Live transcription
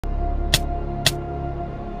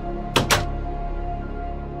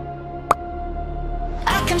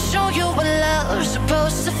can show you what love's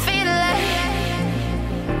supposed to feel like.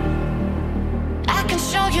 I can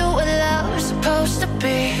show you what love's supposed to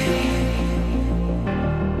be.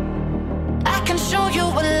 I can show you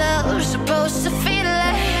what love's supposed to feel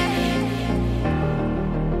like.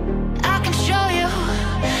 I can show you,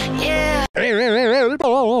 yeah.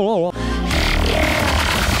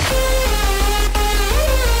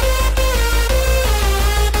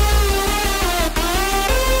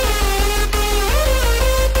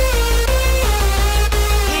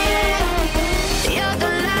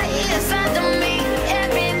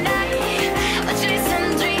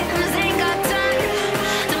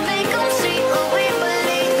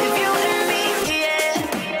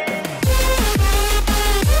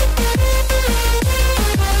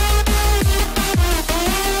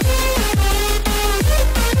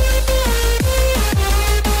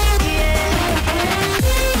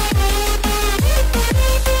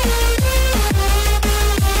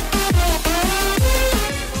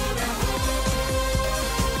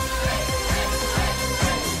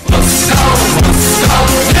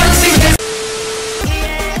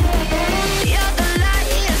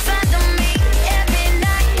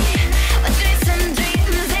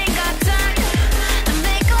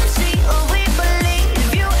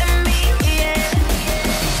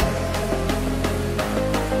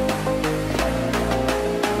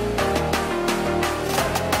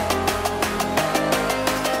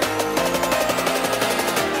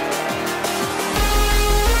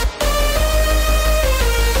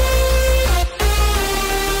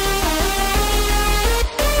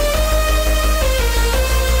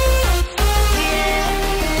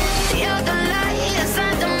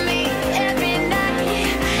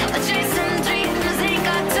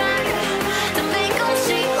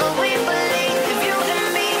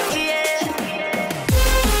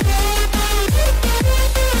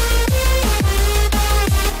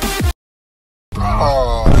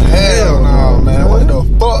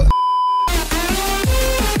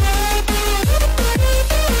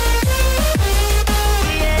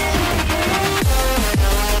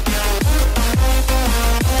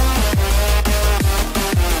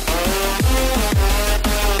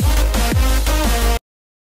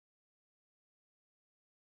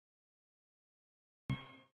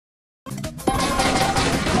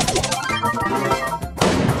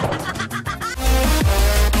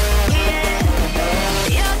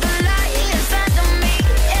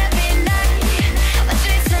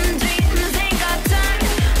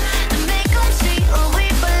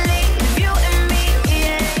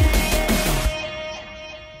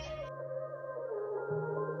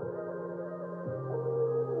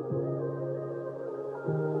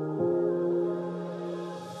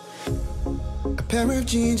 Pair of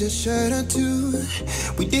jeans, a shirt or two.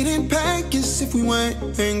 We didn't pack as if we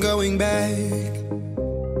weren't going back.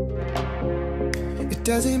 It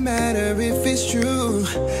doesn't matter if it's true.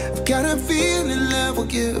 I've got a feeling love will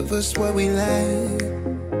give us what we lack.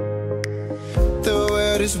 The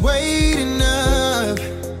world is waiting up.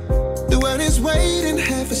 The world is waiting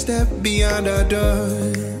half a step beyond our door.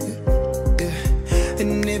 Yeah.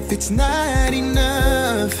 And if it's not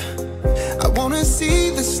enough, I wanna see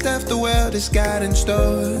the stuff the world has got in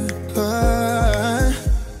store.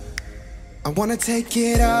 I wanna take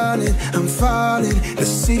it all in, I'm falling. The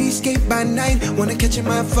cityscape by night, wanna catch in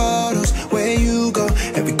my photos. Where you go,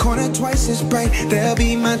 every corner twice as bright. They'll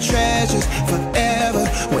be my treasures forever.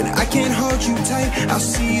 When I can't hold you tight, I'll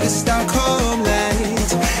see the Stockholm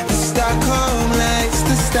lights. The Stockholm lights,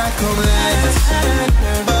 the Stockholm lights.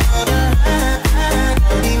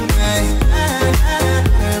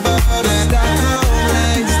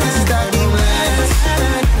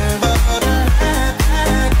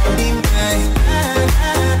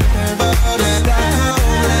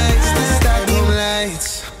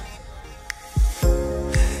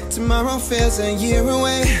 Tomorrow feels a year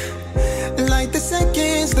away, like the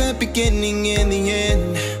seconds, the beginning and the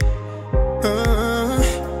end.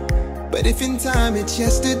 But if in time it's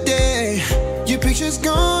yesterday, your picture's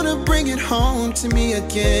gonna bring it home to me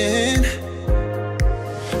again.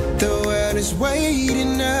 The world is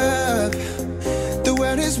waiting up. The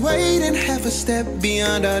world is waiting half a step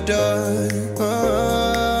beyond our door.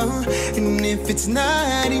 And if it's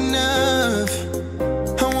not enough,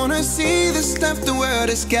 I wanna see the stuff the world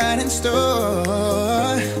has got in store.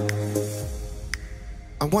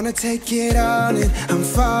 I wanna take it all in, I'm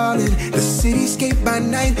falling. The cityscape by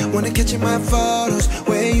night, wanna catch in my photos.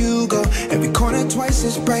 Where you go, every corner twice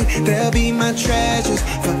as bright. They'll be my treasures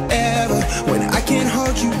forever. When I can't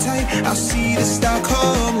hold you tight, I'll see the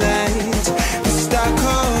Stockholm lights. The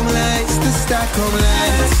Stockholm lights, the Stockholm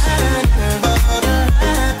lights.